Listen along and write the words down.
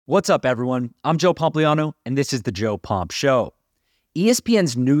What's up, everyone? I'm Joe Pompliano, and this is the Joe Pomp Show.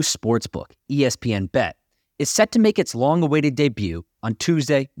 ESPN's new sportsbook, ESPN Bet, is set to make its long-awaited debut on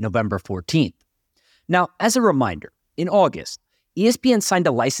Tuesday, November 14th. Now, as a reminder, in August, ESPN signed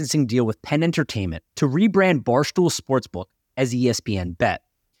a licensing deal with Penn Entertainment to rebrand Barstool Sportsbook as ESPN Bet.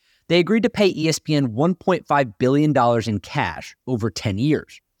 They agreed to pay ESPN $1.5 billion in cash over 10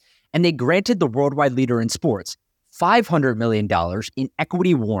 years, and they granted the worldwide leader in sports $500 million in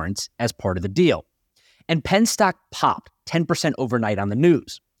equity warrants as part of the deal. And Penn stock popped 10% overnight on the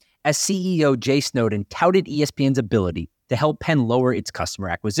news, as CEO Jay Snowden touted ESPN's ability to help Penn lower its customer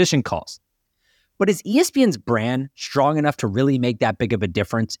acquisition costs. But is ESPN's brand strong enough to really make that big of a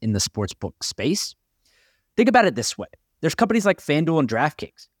difference in the sportsbook space? Think about it this way. There's companies like FanDuel and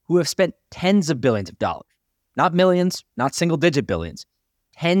DraftKings who have spent tens of billions of dollars, not millions, not single-digit billions,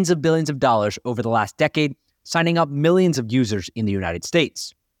 tens of billions of dollars over the last decade, signing up millions of users in the United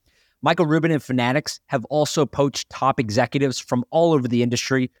States. Michael Rubin and Fanatics have also poached top executives from all over the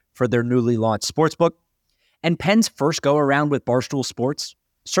industry for their newly launched sportsbook. And Penn's first go-around with Barstool Sports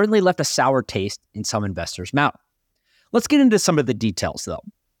certainly left a sour taste in some investors' mouth. Let's get into some of the details, though.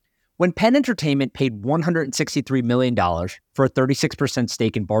 When Penn Entertainment paid $163 million for a 36%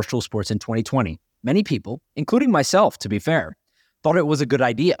 stake in Barstool Sports in 2020, many people, including myself, to be fair, thought it was a good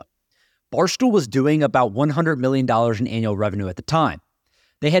idea. Barstool was doing about $100 million in annual revenue at the time.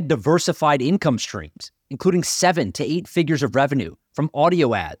 They had diversified income streams, including 7 to 8 figures of revenue from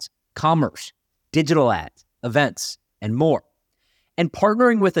audio ads, commerce, digital ads, events, and more. And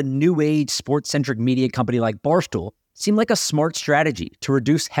partnering with a new age sports-centric media company like Barstool seemed like a smart strategy to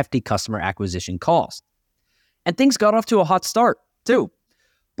reduce hefty customer acquisition costs. And things got off to a hot start, too.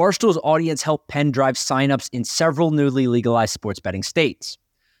 Barstool's audience helped Penn drive signups in several newly legalized sports betting states.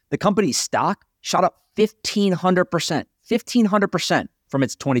 The company's stock shot up 1,500% from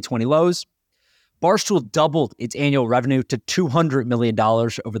its 2020 lows. Barstool doubled its annual revenue to $200 million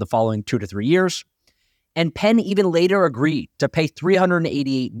over the following 2 to 3 years. And Penn even later agreed to pay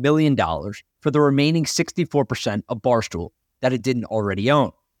 $388 million for the remaining 64% of Barstool that it didn't already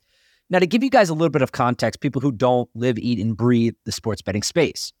own. Now, to give you guys a little bit of context, people who don't live, eat, and breathe the sports betting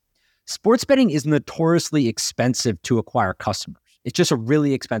space, sports betting is notoriously expensive to acquire customers. It's just a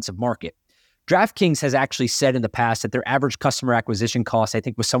really expensive market. DraftKings has actually said in the past that their average customer acquisition cost, I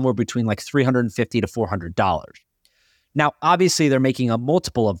think, was somewhere between like $350 to $400. Now, obviously, they're making a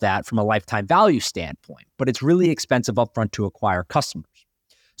multiple of that from a lifetime value standpoint, but it's really expensive upfront to acquire customers.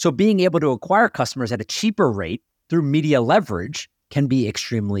 So being able to acquire customers at a cheaper rate through media leverage can be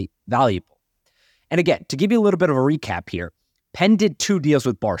extremely valuable. And again, to give you a little bit of a recap here, Penn did 2 deals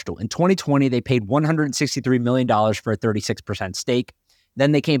with Barstool. In 2020, they paid $163 million for a 36% stake.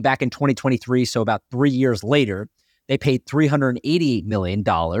 Then they came back in 2023, so about 3 years later, they paid $388 million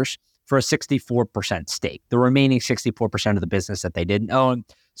for a 64% stake, the remaining 64% of the business that they didn't own.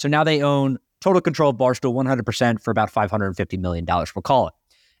 So now they own total control of Barstool 100% for about $550 million, we'll call it.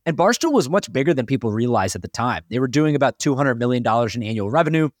 And Barstool was much bigger than people realized at the time. They were doing about $200 million in annual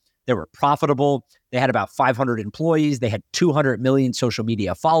revenue. They were profitable. They had about 500 employees. They had 200 million social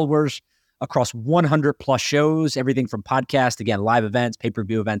media followers across 100 plus shows, everything from podcasts, again, live events,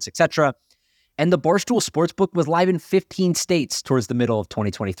 pay-per-view events, etc. And the Barstool Sportsbook was live in 15 states towards the middle of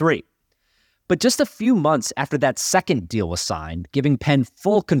 2023. But just a few months after that second deal was signed, giving Penn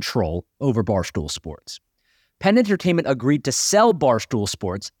full control over Barstool Sports, Penn Entertainment agreed to sell Barstool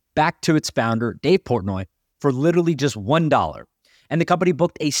Sports back to its founder, Dave Portnoy, for literally just $1. And the company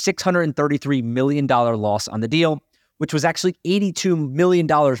booked a $633 million loss on the deal, which was actually $82 million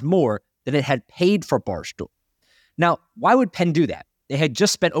more than it had paid for Barstool. Now, why would Penn do that? They had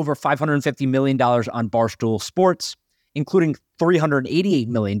just spent over $550 million on Barstool Sports, including $388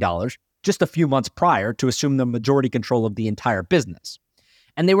 million just a few months prior to assume the majority control of the entire business.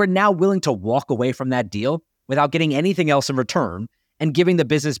 And they were now willing to walk away from that deal without getting anything else in return and giving the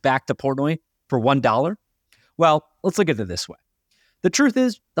business back to Portnoy for $1? Well, let's look at it this way. The truth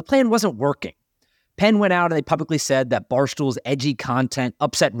is, the plan wasn't working. Penn went out and they publicly said that Barstool's edgy content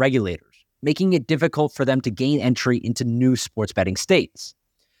upset regulators, making it difficult for them to gain entry into new sports betting states.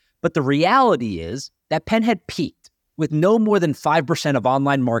 But the reality is that Penn had peaked with no more than 5% of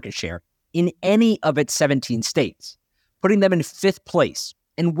online market share in any of its 17 states, putting them in 5th place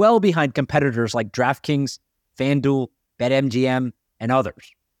and well behind competitors like DraftKings, FanDuel, BetMGM, and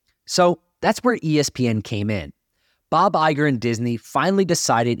others. So that's where ESPN came in. Bob Iger and Disney finally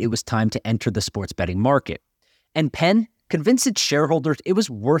decided it was time to enter the sports betting market. And Penn convinced its shareholders it was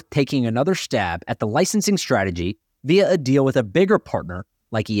worth taking another stab at the licensing strategy via a deal with a bigger partner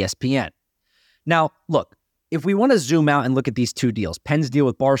like ESPN. Now, look, if we want to zoom out and look at these two deals, Penn's deal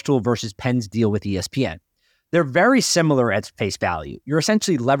with Barstool versus Penn's deal with ESPN, they're very similar at face value. You're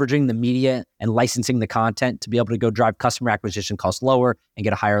essentially leveraging the media and licensing the content to be able to go drive customer acquisition costs lower and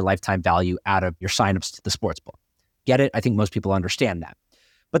get a higher lifetime value out of your signups to the sportsbook. Get it? I think most people understand that.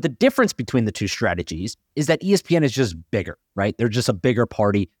 But the difference between the two strategies is that ESPN is just bigger, right? They're just a bigger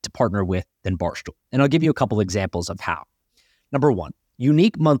party to partner with than Barstool. And I'll give you a couple examples of how. Number one,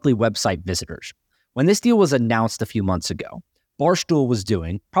 unique monthly website visitors. When this deal was announced a few months ago, Barstool was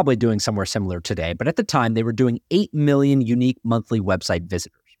probably doing somewhere similar today, but at the time they were doing 8 million unique monthly website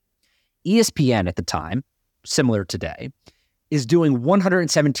visitors. ESPN at the time, similar today, is doing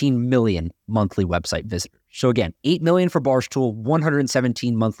 117 million monthly website visitors. So again, 8 million for Barstool,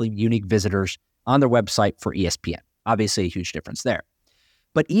 117 monthly unique visitors on their website for ESPN. Obviously a huge difference there.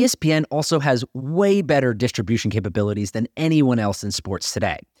 But ESPN also has way better distribution capabilities than anyone else in sports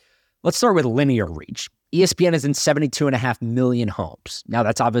today. Let's start with linear reach. ESPN is in 72.5 million homes. Now,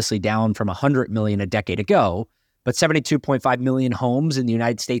 that's obviously down from 100 million a decade ago, but 72.5 million homes in the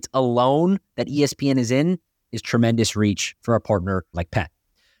United States alone that ESPN is in is tremendous reach for a partner like Penn.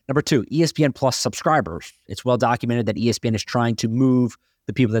 Number two, ESPN Plus subscribers. It's well documented that ESPN is trying to move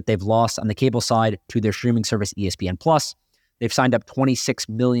the people that they've lost on the cable side to their streaming service, ESPN Plus. They've signed up 26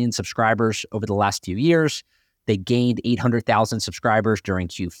 million subscribers over the last few years. They gained 800,000 subscribers during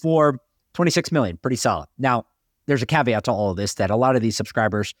Q4. 26 million, pretty solid. Now, there's a caveat to all of this that a lot of these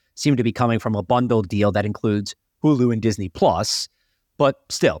subscribers seem to be coming from a bundled deal that includes Hulu and Disney Plus, but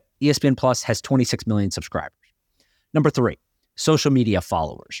still, ESPN Plus has 26 million subscribers. Number three, social media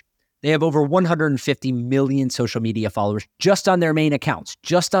followers. They have over 150 million social media followers just on their main accounts,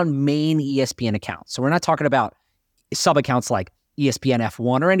 just on main ESPN accounts. So we're not talking about sub-accounts like ESPN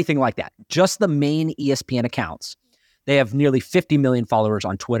F1 or anything like that. Just the main ESPN accounts. They have nearly 50 million followers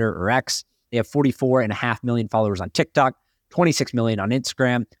on Twitter or X. They have 44.5 million followers on TikTok, 26 million on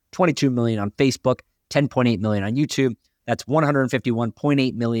Instagram, 22 million on Facebook, 10.8 million on YouTube. That's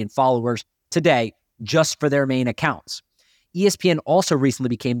 151.8 million followers today just for their main accounts. ESPN also recently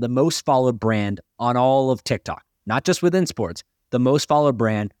became the most followed brand on all of TikTok, not just within sports, the most followed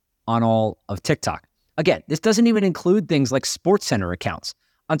brand on all of TikTok. Again, this doesn't even include things like SportsCenter accounts.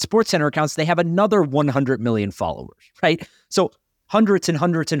 On SportsCenter accounts, they have another 100 million followers, right? So hundreds and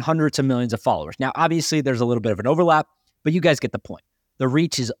hundreds and hundreds of millions of followers. Now, obviously, there's a little bit of an overlap, but you guys get the point. The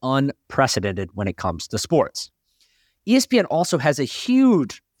reach is unprecedented when it comes to sports. ESPN also has a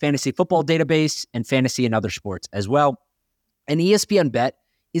huge fantasy football database and fantasy and other sports as well. And ESPN Bet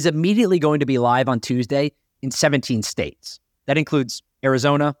is immediately going to be live on Tuesday in 17 states. That includes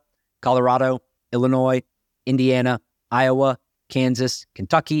Arizona, Colorado, Illinois, Indiana, Iowa, Kansas,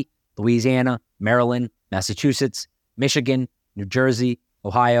 Kentucky, Louisiana, Maryland, Massachusetts, Michigan, New Jersey,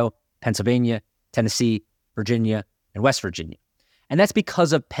 Ohio, Pennsylvania, Tennessee, Virginia, and West Virginia. And that's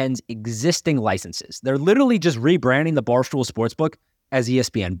because of Penn's existing licenses. They're literally just rebranding the Barstool Sportsbook as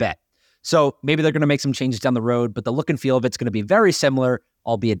ESPN Bet. So maybe they're going to make some changes down the road, but the look and feel of it's going to be very similar,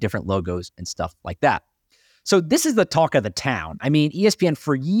 albeit different logos and stuff like that. So this is the talk of the town. I mean, ESPN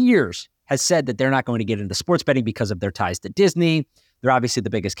for years has said that they're not going to get into sports betting because of their ties to Disney. They're obviously the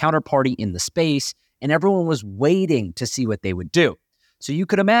biggest counterparty in the space, and everyone was waiting to see what they would do. So you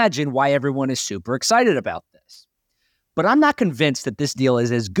could imagine why everyone is super excited about this. But I'm not convinced that this deal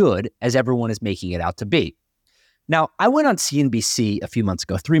is as good as everyone is making it out to be. Now, I went on CNBC a few months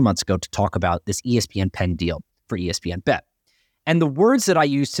ago, 3 months ago, to talk about this ESPN Penn deal for ESPN Bet. And the words that I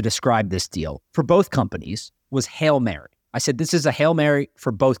used to describe this deal for both companies was Hail Mary. I said, this is a Hail Mary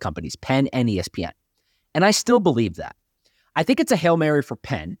for both companies, Penn and ESPN. And I still believe that. I think it's a Hail Mary for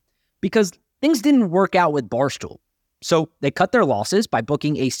Penn because things didn't work out with Barstool. So they cut their losses by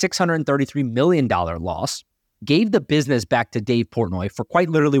booking a $633 million loss, gave the business back to Dave Portnoy for quite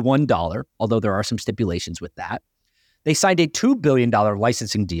literally $1, although there are some stipulations with that. They signed a $2 billion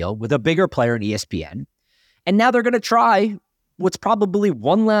licensing deal with a bigger player in ESPN. And now they're going to try what's probably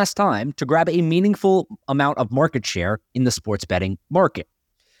one last time to grab a meaningful amount of market share in the sports betting market.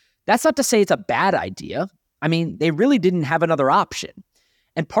 That's not to say it's a bad idea. I mean, they really didn't have another option.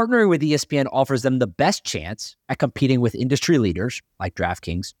 And partnering with ESPN offers them the best chance at competing with industry leaders like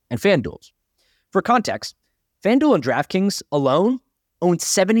DraftKings and FanDuel. For context, FanDuel and DraftKings alone own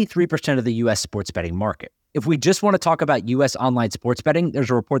 73% of the U.S. sports betting market. If we just want to talk about U.S. online sports betting,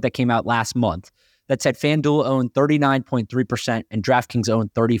 there's a report that came out last month that said FanDuel owned 39.3% and DraftKings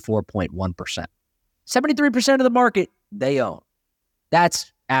owned 34.1%. 73% of the market they own.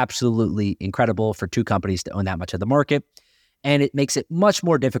 That's absolutely incredible for two companies to own that much of the market. And it makes it much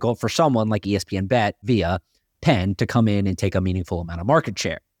more difficult for someone like ESPN Bet via Penn to come in and take a meaningful amount of market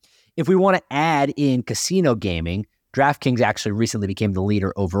share. If we want to add in casino gaming, DraftKings actually recently became the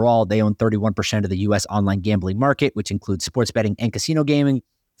leader overall. They own 31% of the U.S. online gambling market, which includes sports betting and casino gaming.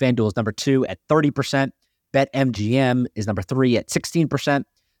 FanDuel is number 2 at 30%. BetMGM is number 3 at 16%.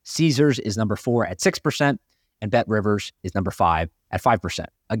 Caesars is number 4 at 6%. And BetRivers is number 5 at 5%.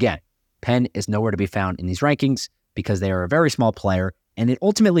 Again, Penn is nowhere to be found in these rankings because they are a very small player, and it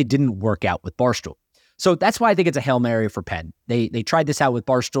ultimately didn't work out with Barstool. So that's why I think it's a Hail Mary for Penn. They tried this out with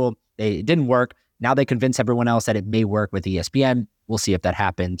Barstool. It didn't work. Now they convince everyone else that it may work with ESPN. We'll see if that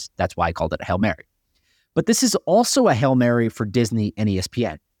happens. That's why I called it a Hail Mary. But this is also a Hail Mary for Disney and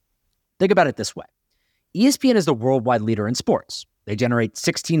ESPN. Think about it this way. ESPN is the worldwide leader in sports. They generate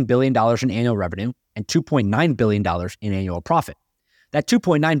 $16 billion in annual revenue and $2.9 billion in annual profit. That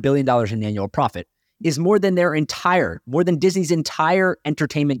 $2.9 billion in annual profit is more than Disney's entire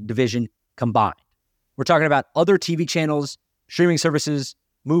entertainment division combined. We're talking about other TV channels, streaming services,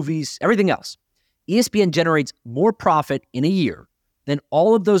 movies, everything else. ESPN generates more profit in a year than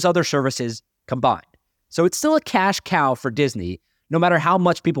all of those other services combined. So it's still a cash cow for Disney, no matter how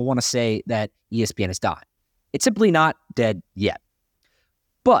much people want to say that ESPN is dying. It's simply not dead yet.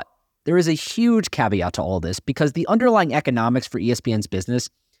 But there is a huge caveat to all this because the underlying economics for ESPN's business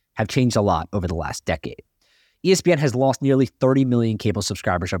have changed a lot over the last decade. ESPN has lost nearly 30 million cable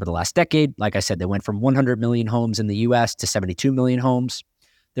subscribers over the last decade. Like I said, they went from 100 million homes in the US to 72 million homes.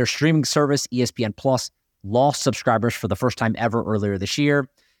 Their streaming service, ESPN Plus, lost subscribers for the first time ever earlier this year.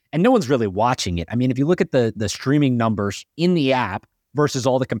 And no one's really watching it. I mean, if you look at the streaming numbers in the app versus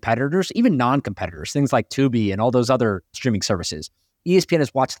all the competitors, even non-competitors, things like Tubi and all those other streaming services, ESPN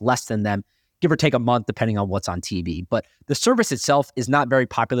has watched less than them, give or take a month, depending on what's on TV. But the service itself is not very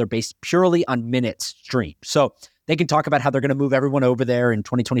popular, based purely on minutes streamed. So they can talk about how they're going to move everyone over there in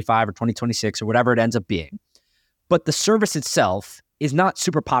 2025 or 2026 or whatever it ends up being. But the service itself is not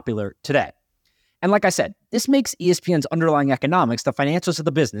super popular today. And like I said, this makes ESPN's underlying economics, the financials of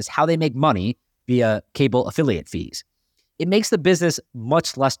the business, how they make money via cable affiliate fees. It makes the business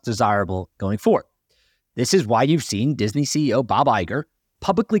much less desirable going forward. This is why you've seen Disney CEO Bob Iger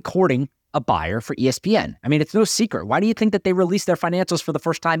publicly courting a buyer for ESPN. I mean, it's no secret. Why do you think that they released their financials for the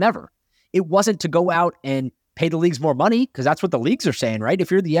first time ever? It wasn't to go out and pay the leagues more money, because that's what the leagues are saying, right?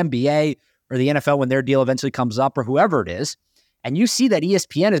 If you're the NBA or the NFL when their deal eventually comes up, or whoever it is, and you see that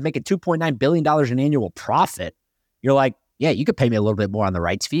ESPN is making $2.9 billion in annual profit, you're like, yeah, you could pay me a little bit more on the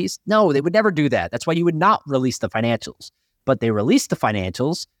rights fees. No, they would never do that. That's why you would not release the financials. But they released the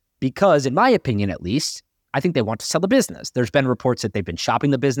financials because, in my opinion at least, I think they want to sell the business. There's been reports that they've been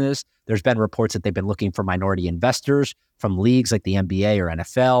shopping the business. There's been reports that they've been looking for minority investors from leagues like the NBA or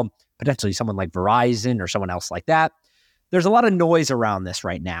NFL, potentially someone like Verizon or someone else like that. There's a lot of noise around this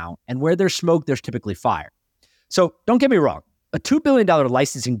right now, and where there's smoke, there's typically fire. So don't get me wrong. A $2 billion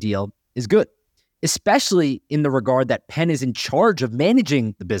licensing deal is good, especially in the regard that Penn is in charge of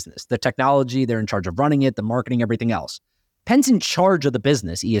managing the business, the technology, they're in charge of running it, the marketing, everything else. Penn's in charge of the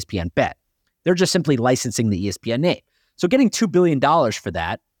business, ESPN Bet. They're just simply licensing the ESPN name. So getting $2 billion for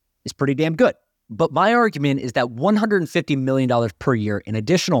that is pretty damn good. But my argument is that $150 million per year in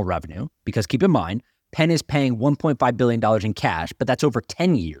additional revenue, because keep in mind, Penn is paying $1.5 billion in cash, but that's over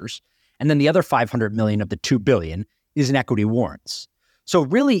 10 years. And then the other $500 million of the $2 billion is in equity warrants. So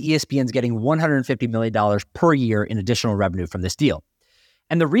really, ESPN's getting $150 million per year in additional revenue from this deal.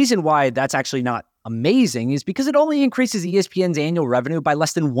 And the reason why that's actually not amazing is because it only increases ESPN's annual revenue by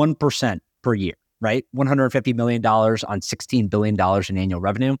less than 1% per year, right? $150 million on $16 billion in annual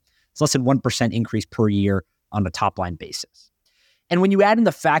revenue. It's less than 1% increase per year on a top line basis. And when you add in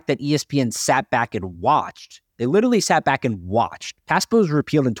the fact that ESPN sat back and watched, they literally sat back and watched. PASPA was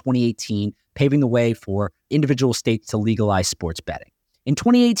repealed in 2018, paving the way for individual states to legalize sports betting. In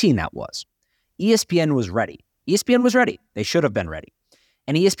 2018, that was. ESPN was ready. ESPN was ready. They should have been ready.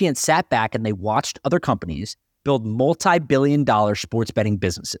 And ESPN sat back and they watched other companies build multi-billion-dollar sports betting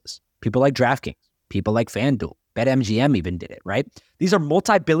businesses. People like DraftKings, people like FanDuel, BetMGM even did it, right? These are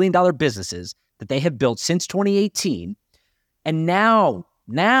multi-billion-dollar businesses that they have built since 2018. And now,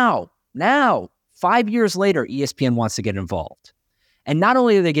 5 years later, ESPN wants to get involved. And not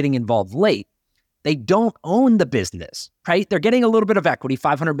only are they getting involved late, they don't own the business, right? They're getting a little bit of equity.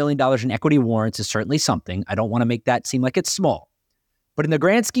 $500 million in equity warrants is certainly something. I don't want to make that seem like it's small. But in the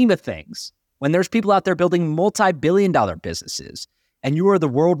grand scheme of things, when there's people out there building multi-billion-dollar businesses, and you are the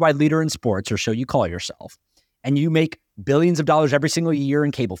worldwide leader in sports, or so you call yourself, and you make billions of dollars every single year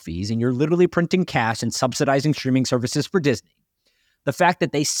in cable fees, and you're literally printing cash and subsidizing streaming services for Disney, the fact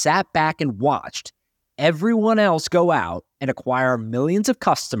that they sat back and watched everyone else go out and acquire millions of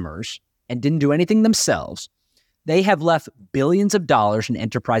customers and didn't do anything themselves, They have left billions of dollars in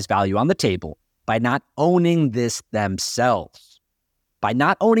enterprise value on the table by not owning this themselves. By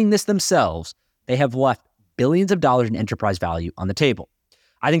not owning this themselves, they have left billions of dollars in enterprise value on the table.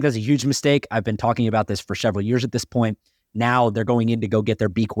 I think that's a huge mistake. I've been talking about this for several years at this point. Now they're going in to go get their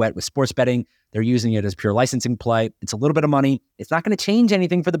beak wet with sports betting. They're using it as pure licensing play. It's a little bit of money. It's not going to change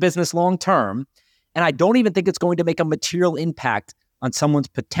anything for the business long term. And I don't even think it's going to make a material impact on someone's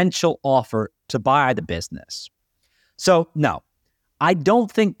potential offer to buy the business. So no, I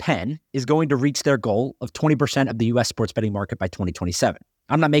don't think Penn is going to reach their goal of 20% of the U.S. sports betting market by 2027.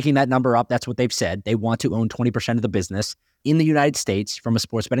 I'm not making that number up. That's what they've said. They want to own 20% of the business in the United States from a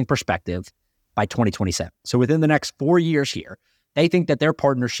sports betting perspective by 2027. So within the next 4 years here, they think that their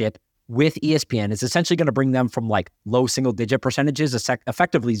partnership with ESPN is essentially going to bring them from like low single-digit percentages,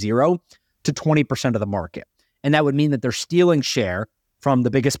 effectively 0, to 20% of the market. And that would mean that they're stealing share from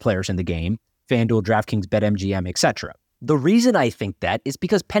the biggest players in the game, FanDuel, DraftKings, BetMGM, etc. The reason I think that is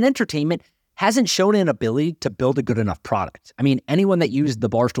because Penn Entertainment hasn't shown an ability to build a good enough product. I mean, anyone that used the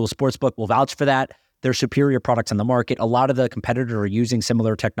Barstool Sportsbook will vouch for that. They're superior products on the market. A lot of the competitors are using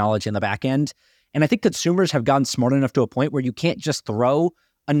similar technology in the back end. And I think consumers have gotten smart enough to a point where you can't just throw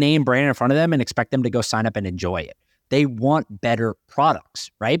a name brand in front of them and expect them to go sign up and enjoy it. They want better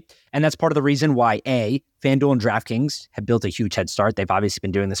products, right? And that's part of the reason why, A, FanDuel and DraftKings have built a huge head start. They've obviously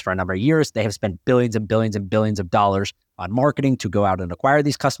been doing this for a number of years. They have spent billions and billions and billions of dollars on marketing to go out and acquire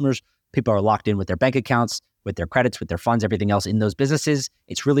these customers. People are locked in with their bank accounts, with their credits, with their funds, everything else in those businesses.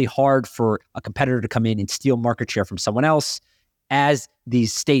 It's really hard for a competitor to come in and steal market share from someone else as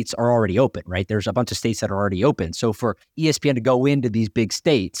these states are already open, right? There's a bunch of states that are already open. So for ESPN to go into these big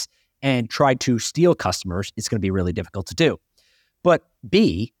states and try to steal customers, it's going to be really difficult to do. But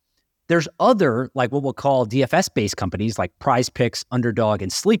B, there's other, like what we'll call DFS-based companies like Prize Picks, Underdog,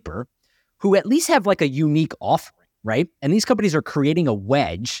 and Sleeper, who at least have like a unique offering, right? And these companies are creating a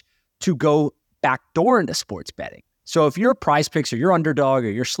wedge to go backdoor into sports betting. So if you're Prize Picks or you're Underdog or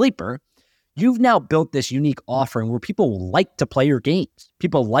you're Sleeper, you've now built this unique offering where people like to play your games.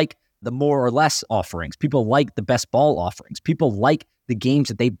 People like the more or less offerings. People like the best ball offerings. People like the games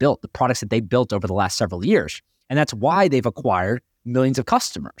that they built, the products that they built over the last several years. And that's why they've acquired millions of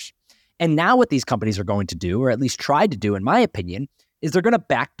customers. And now what these companies are going to do, or at least tried to do, in my opinion, is they're going to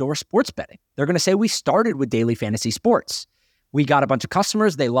backdoor sports betting. They're going to say, we started with daily fantasy sports. We got a bunch of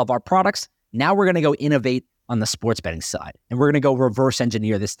customers. They love our products. Now we're going to go innovate on the sports betting side. And we're going to go reverse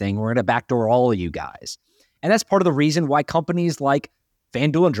engineer this thing. We're going to backdoor all of you guys. And that's part of the reason why companies like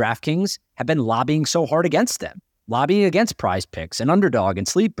FanDuel and DraftKings have been lobbying so hard against them, lobbying against Prize Picks and Underdog and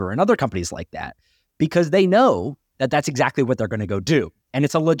Sleeper and other companies like that, because they know that that's exactly what they're going to go do. And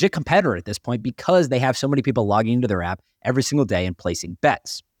it's a legit competitor at this point because they have so many people logging into their app every single day and placing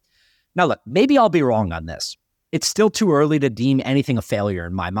bets. Now, look, maybe I'll be wrong on this. It's still too early to deem anything a failure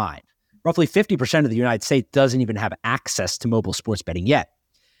in my mind. Roughly 50% of the United States doesn't even have access to mobile sports betting yet.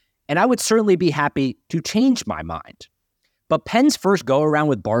 And I would certainly be happy to change my mind. But Penn's first go-around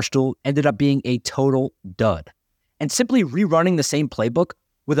with Barstool ended up being a total dud. And simply rerunning the same playbook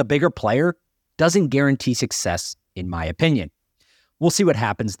with a bigger player doesn't guarantee success, in my opinion. We'll see what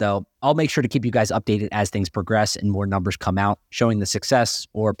happens, though. I'll make sure to keep you guys updated as things progress and more numbers come out showing the success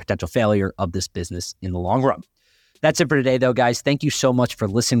or potential failure of this business in the long run. That's it for today, though, guys. Thank you so much for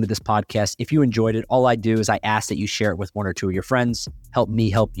listening to this podcast. If you enjoyed it, all I do is I ask that you share it with one or two of your friends. Help me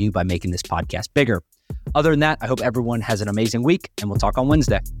help you by making this podcast bigger. Other than that, I hope everyone has an amazing week, and we'll talk on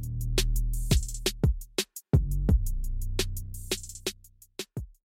Wednesday.